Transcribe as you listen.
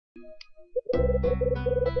I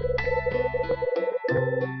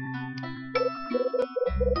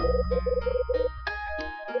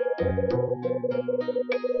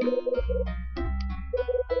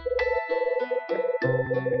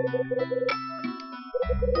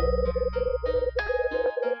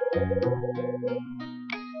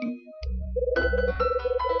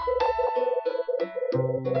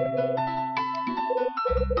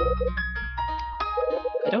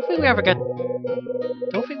don't think we ever get.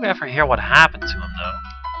 Don't think we ever hear what happened to him, though.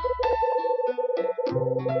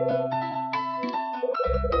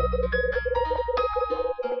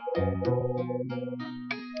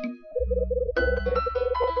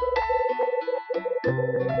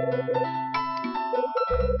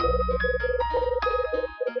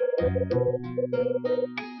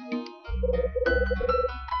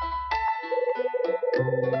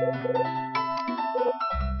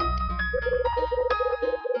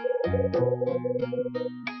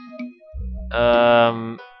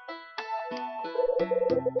 Um.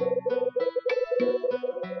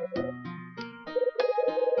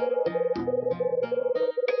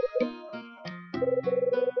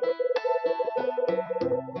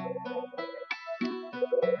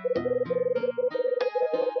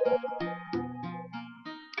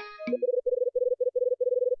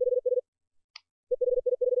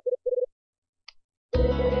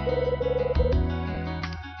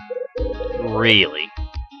 Really?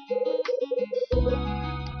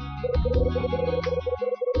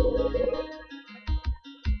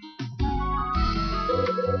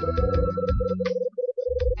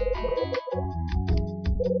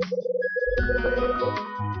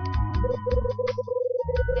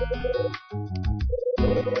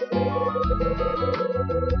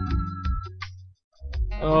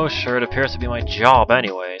 Oh, sure, it appears to be my job,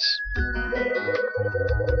 anyways.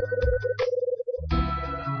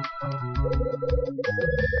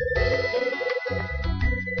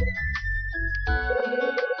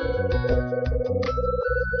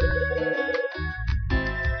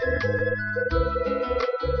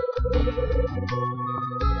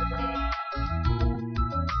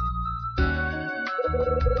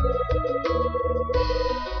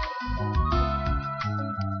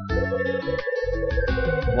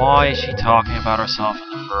 Why is she talking about herself in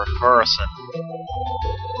the third person?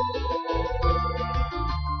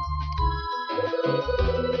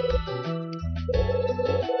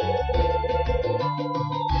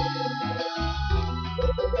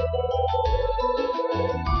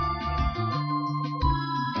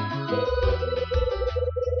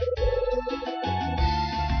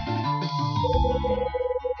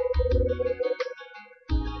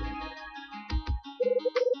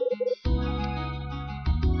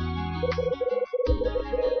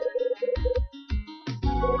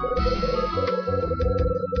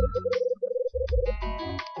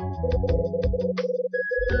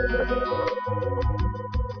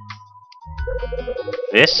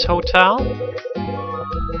 This hotel?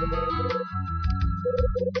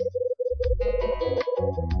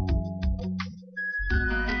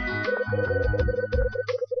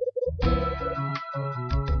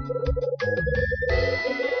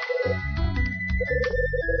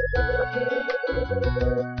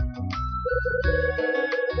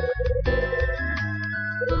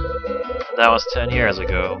 That was 10 years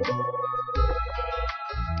ago.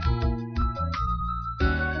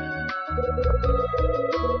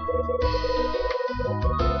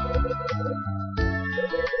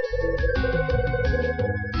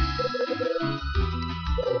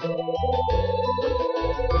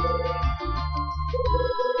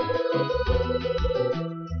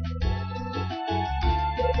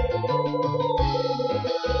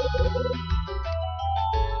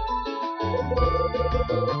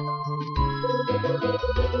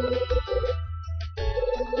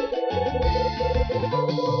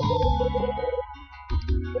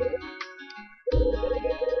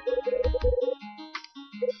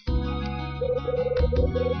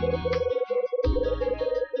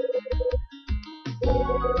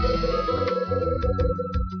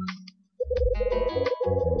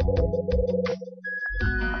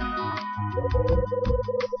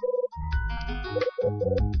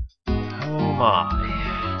 Oh my.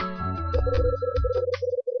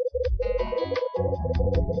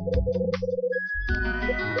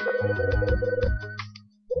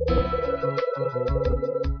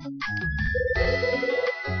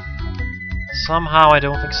 Somehow I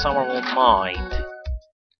don't think someone will mind.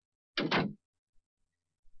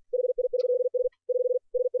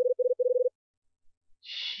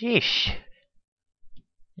 Sheesh.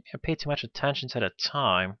 Maybe I paid too much attention to the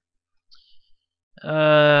time.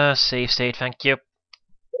 Save state, thank you.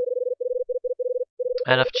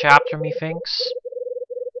 End of chapter, methinks.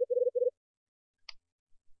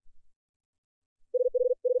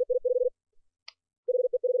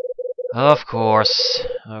 Of course.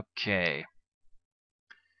 Okay.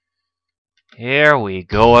 Here we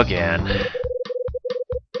go again.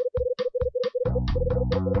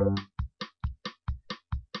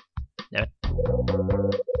 Damn it.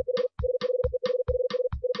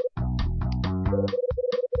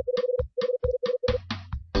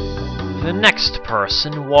 The next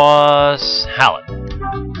person was Helen.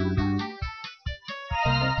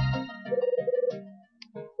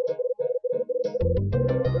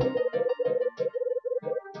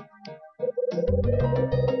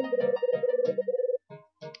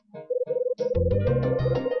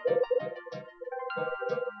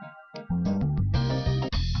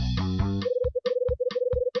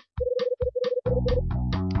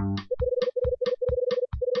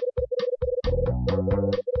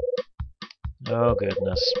 Oh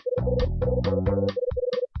goodness.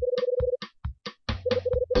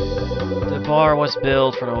 The bar was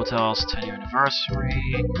built for the hotel's 10th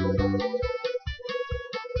anniversary.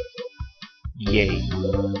 Yay.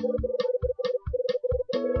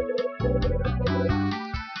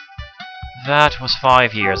 That was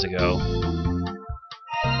 5 years ago.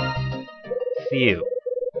 Phew.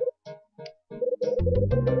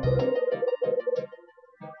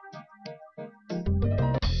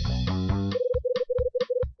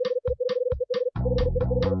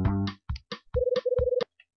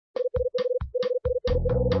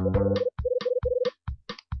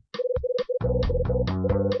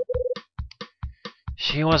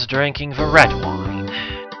 She was drinking the red wine.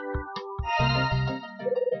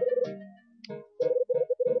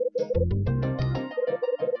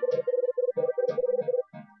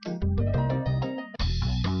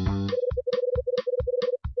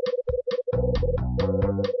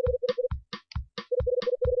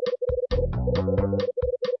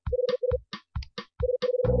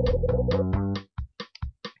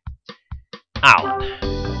 Alan.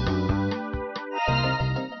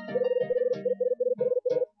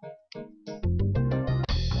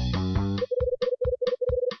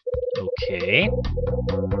 Okay.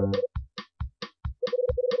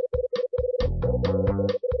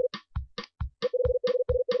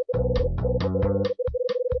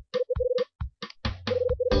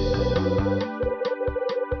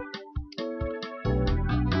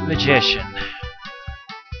 Magician.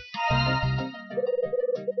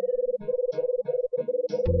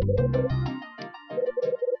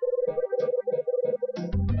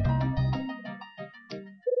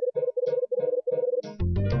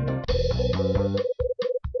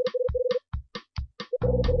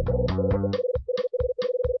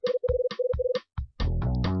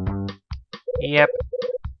 Yep.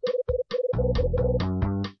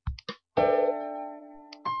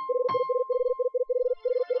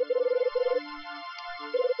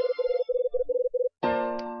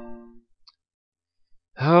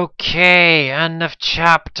 Okay, end of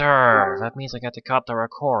chapter. That means I got to cut the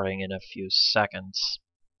recording in a few seconds.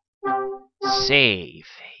 Save.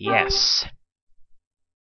 Yes.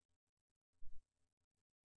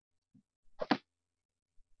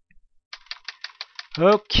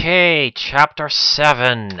 Okay, chapter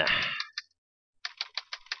 7.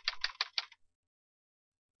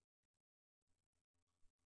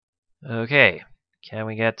 Okay, can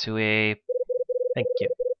we get to a... Thank you.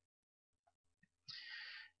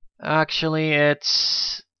 Actually,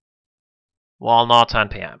 it's... well, not 10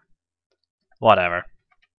 p.m. Whatever.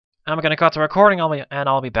 I'm gonna cut the recording and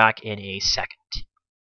I'll be back in a second.